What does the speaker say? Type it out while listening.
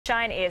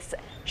Shine is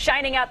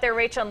shining out there,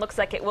 Rachel, and looks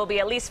like it will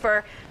be at least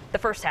for the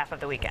first half of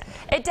the weekend.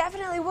 It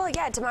definitely will.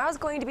 Yeah, tomorrow's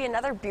going to be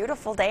another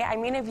beautiful day. I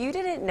mean, if you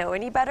didn't know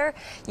any better,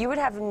 you would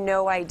have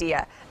no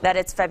idea that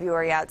it's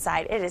February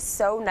outside. It is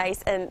so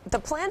nice, and the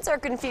plants are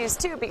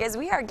confused too because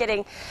we are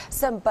getting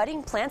some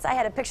budding plants. I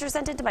had a picture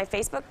sent into my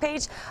Facebook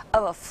page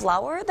of a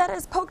flower that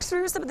has poked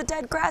through some of the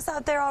dead grass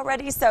out there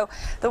already. So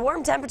the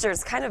warm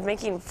temperatures kind of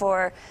making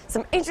for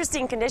some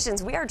interesting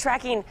conditions. We are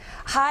tracking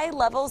high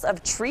levels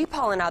of tree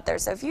pollen out there.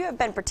 So if you have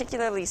been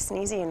particularly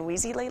sneezy and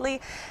wheezy lately,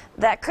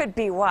 that could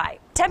be why.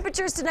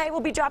 Temperatures tonight will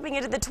be dropping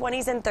into the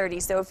 20s and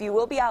 30s, so if you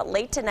will be out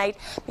late tonight,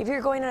 maybe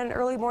you're going on an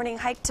early morning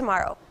hike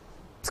tomorrow.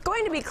 It's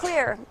going to be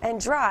clear and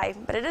dry,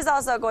 but it is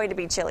also going to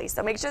be chilly,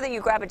 so make sure that you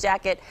grab a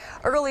jacket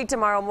early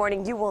tomorrow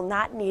morning. You will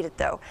not need it,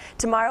 though.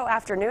 Tomorrow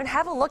afternoon,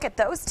 have a look at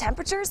those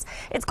temperatures.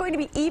 It's going to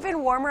be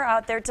even warmer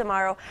out there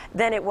tomorrow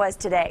than it was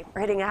today. We're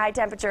hitting a high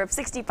temperature of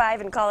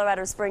 65 in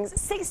Colorado Springs,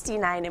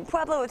 69 in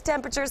Pueblo, with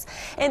temperatures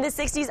in the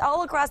 60s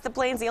all across the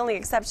plains. The only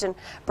exception,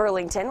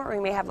 Burlington, where we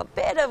may have a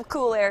bit of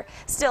cool air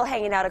still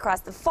hanging out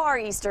across the far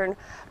eastern,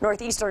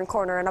 northeastern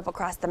corner and up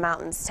across the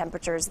mountains.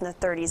 Temperatures in the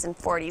 30s and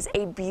 40s.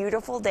 A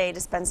beautiful day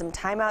to spend some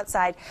time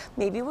outside,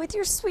 maybe with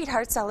your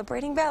sweetheart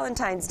celebrating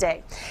Valentine's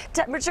Day.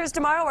 Temperatures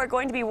tomorrow are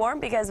going to be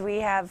warm because we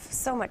have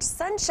so much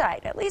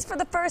sunshine, at least for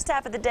the first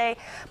half of the day,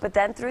 but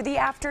then through the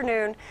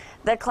afternoon,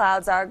 the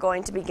clouds are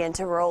going to begin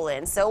to roll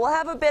in. So we'll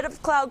have a bit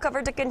of cloud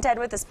cover to contend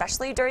with,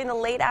 especially during the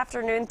late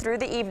afternoon through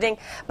the evening,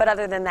 but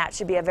other than that,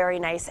 should be a very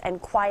nice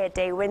and quiet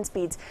day. Wind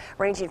speeds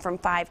ranging from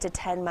 5 to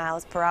 10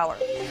 miles per hour.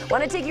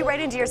 Want to take you right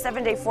into your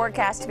 7-day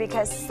forecast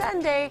because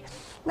Sunday,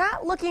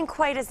 not looking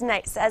quite as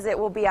nice as it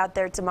will be out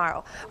there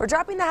tomorrow. We're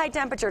dropping the high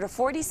temperature to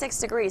 46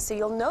 degrees, so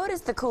you'll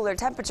notice the cooler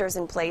temperatures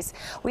in place.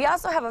 We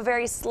also have a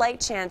very slight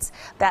chance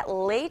that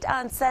late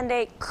on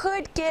Sunday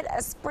could get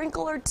a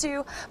sprinkle or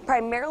two,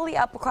 primarily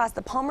up across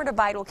the Palmer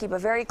Divide. We'll keep a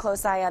very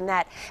close eye on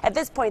that. At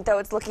this point, though,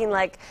 it's looking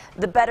like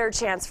the better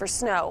chance for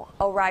snow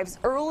arrives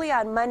early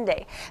on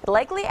Monday,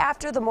 likely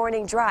after the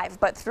morning drive,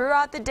 but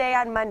throughout the day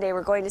on Monday,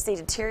 we're going to see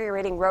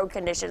deteriorating road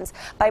conditions.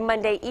 By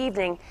Monday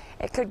evening,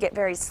 it could get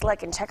very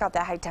slick, and check out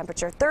that high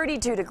temperature,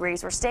 32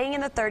 degrees. We're staying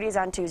in the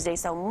 30s on Tuesday,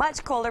 so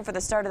much colder for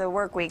the start of the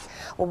work week.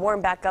 We'll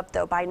warm back up,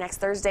 though, by next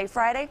Thursday,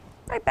 Friday.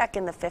 Right back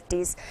in the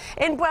 50s.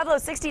 In Pueblo,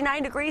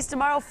 69 degrees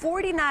tomorrow,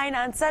 49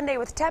 on Sunday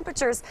with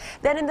temperatures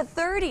then in the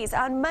 30s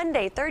on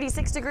Monday,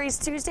 36 degrees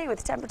Tuesday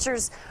with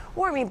temperatures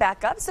warming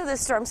back up. So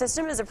this storm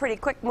system is a pretty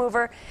quick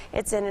mover.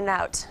 It's in and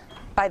out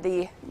by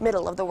the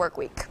middle of the work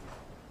week.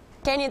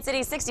 Canyon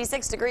City,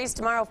 66 degrees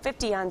tomorrow,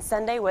 50 on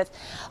Sunday with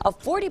a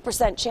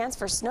 40% chance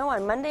for snow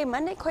on Monday.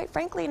 Monday, quite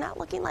frankly, not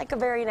looking like a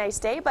very nice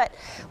day, but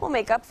we'll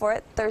make up for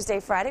it.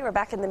 Thursday, Friday, we're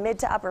back in the mid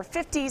to upper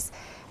 50s,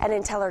 and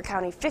in Teller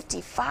County,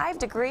 55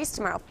 degrees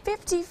tomorrow,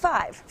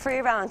 55 for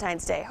your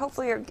Valentine's Day.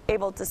 Hopefully you're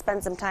able to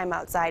spend some time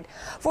outside.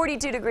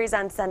 42 degrees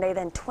on Sunday,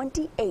 then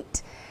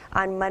 28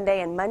 on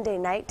Monday, and Monday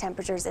night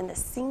temperatures in the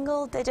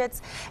single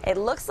digits. It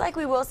looks like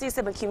we will see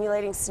some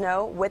accumulating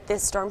snow with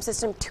this storm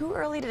system. Too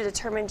early to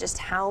determine just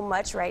how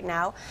much right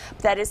now, but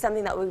that is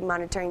something that we'll be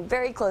monitoring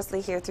very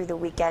closely here through the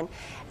weekend.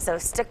 So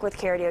stick with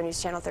KRDO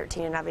News Channel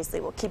 13, and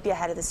obviously we'll keep you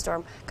ahead of the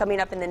storm. Coming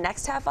up in the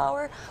next half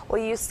hour,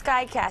 we'll use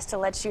Skycast to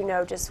let you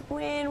know just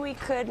when we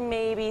could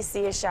maybe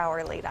see a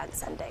shower late on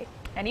Sunday.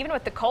 And even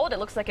with the cold, it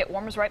looks like it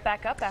warms right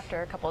back up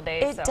after a couple of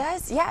days. It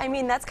does, yeah. I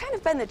mean, that's kind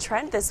of been the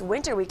trend this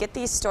winter. We get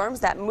these storms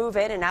that move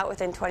in and out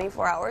within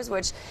 24 hours,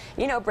 which,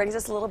 you know, brings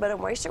us a little bit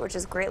of moisture, which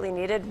is greatly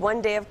needed. One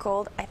day of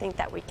cold, I think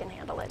that we can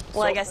handle it.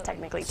 Well, I guess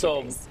technically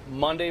 2 days. So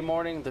Monday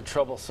morning, the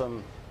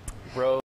troublesome road.